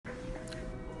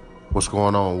What's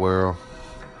going on, world?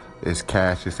 It's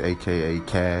Cassius, aka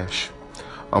Cash.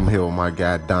 I'm here with my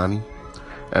guy Donnie,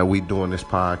 and we doing this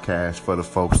podcast for the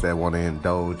folks that want to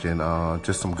indulge in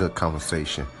just some good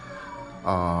conversation.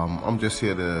 I'm just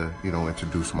here to,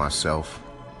 introduce myself.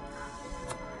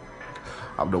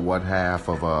 I'm the one half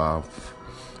of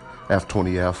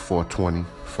F20F 420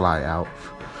 Fly Out.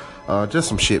 Just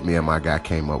some shit me and my guy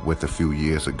came up with a few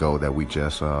years ago that we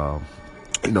just,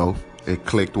 it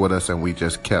clicked with us, and we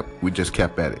just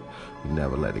kept at it. We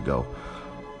never let it go.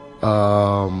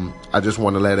 I just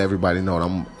want to let everybody know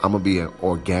I'm gonna be as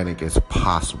organic as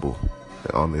possible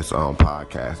on this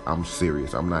podcast. I'm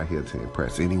serious. I'm not here to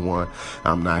impress anyone.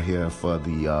 I'm not here for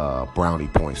the brownie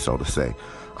points, so to say.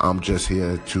 I'm just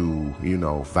here to,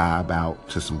 vibe out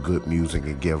to some good music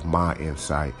and give my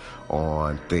insight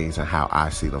on things and how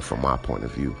I see them from my point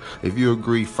of view. If you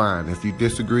agree, fine. If you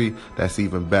disagree, that's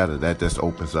even better. That just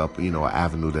opens up, an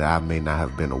avenue that I may not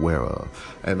have been aware of.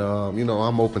 And,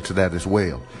 I'm open to that as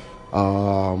well.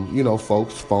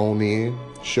 Folks, phone in,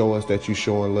 show us that you're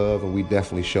showing love, and we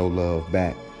definitely show love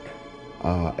back.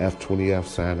 F20F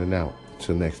signing out.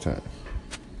 Till next time.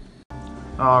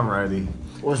 Alrighty.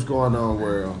 What's going on,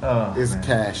 world? It's man.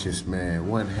 Cassius, man.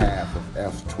 One half of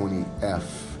F20F.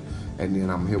 And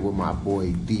then I'm here with my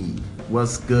boy D.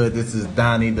 What's good? This is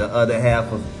Donnie, the other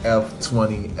half of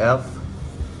F20F.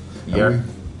 Yeah.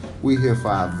 We here for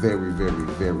our very, very,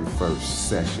 very first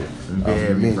session.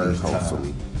 Very of many, first time.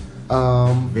 hopefully.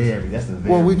 That's a very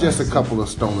Well, we just a nice couple of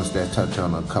stoners that touch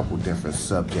on a couple different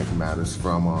subject matters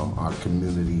from our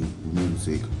community,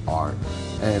 music, art,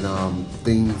 and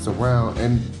things around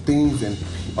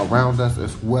us,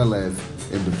 as well as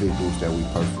individuals that we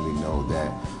personally know that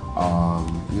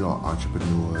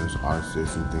entrepreneurs,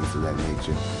 artists, and things of that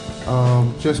nature,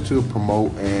 just to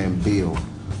promote and build.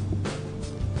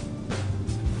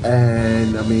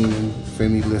 And for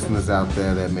any listeners out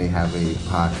there that may have a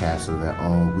podcast of their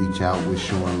own, reach out. We're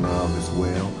showing love as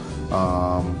well.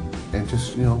 And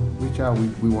just, reach out.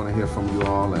 We want to hear from you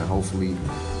all, and hopefully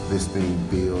this thing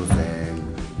builds and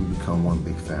we become one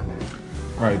big family.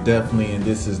 Right, definitely. And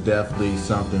this is definitely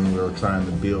something we're trying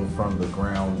to build from the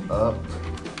ground up.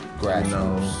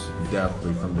 Grassroots.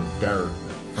 Definitely from the dirt,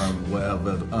 from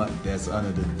wherever that's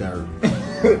under the dirt.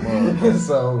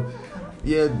 So,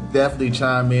 yeah, definitely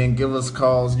chime in, give us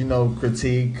calls,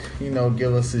 critique,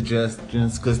 give us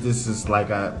suggestions, because this is like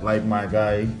my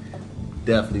guy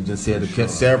definitely just said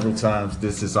several times,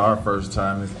 this is our first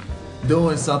time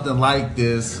doing something like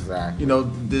this. Exactly.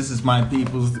 This is my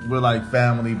people's, we're like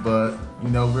family, but,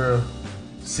 we're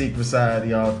secret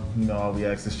society, all we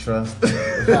ask is trust.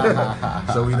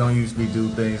 So we don't usually do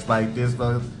things like this,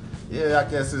 but yeah, I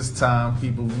guess it's time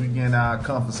we get in our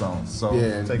comfort zone. So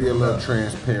yeah, and be a little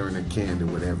transparent and candid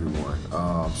with everyone.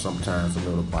 Sometimes a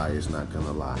little bias, not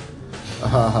gonna lie.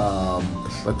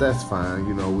 But that's fine.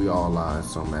 We all lie in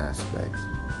some aspect.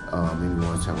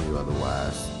 Anyone telling you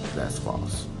otherwise, that's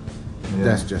false. Yeah.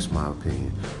 That's just my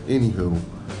opinion. Anywho,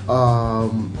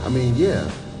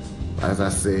 as I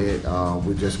said,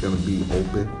 we're just gonna be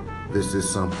open. This is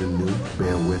something new.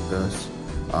 Bear with us.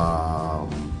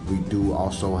 We do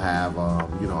also have,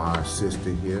 our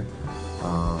assistant here,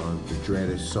 the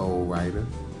dreaded soul writer.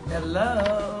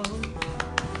 Hello.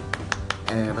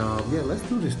 And let's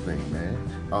do this thing, man.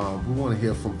 We want to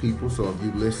hear from people, so if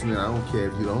you're listening, I don't care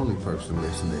if you're the only person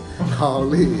listening,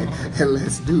 call in and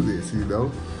let's do this,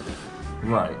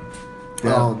 Right.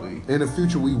 In the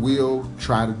future, we will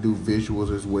try to do visuals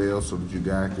as well, so that you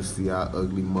guys can see our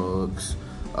ugly mugs.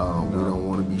 We don't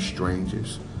want to be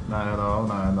strangers. Not at all.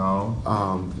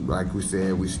 Like we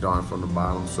said, we start from the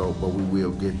bottom, but we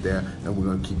will get there, and we're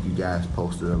gonna keep you guys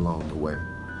posted along the way.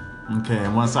 Okay,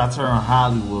 and once I turn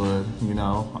Hollywood,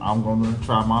 I'm gonna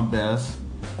try my best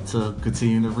to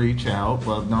continue to reach out,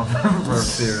 but no,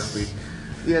 seriously.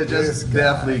 Yeah, just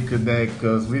definitely connect,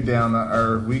 because we down to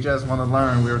earth. We just want to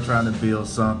learn. We're trying to build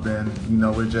something.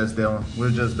 We're just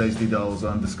basically those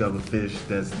undiscovered fish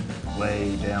that's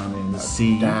way down in the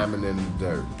sea. Diamond in the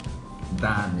dirt.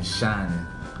 Diamond shining.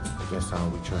 That's all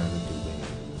we're trying to do,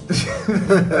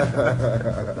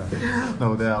 man.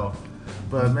 No doubt.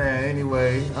 But man,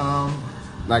 anyway,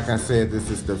 like I said, this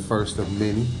is the first of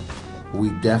many. We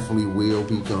definitely will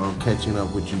be catching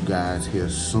up with you guys here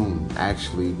soon.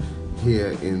 Actually,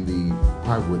 here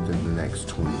probably within the next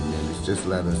 20 minutes. Just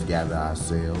let us gather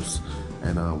ourselves,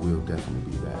 and we'll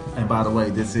definitely be back. And by the way,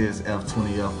 this is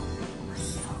F20F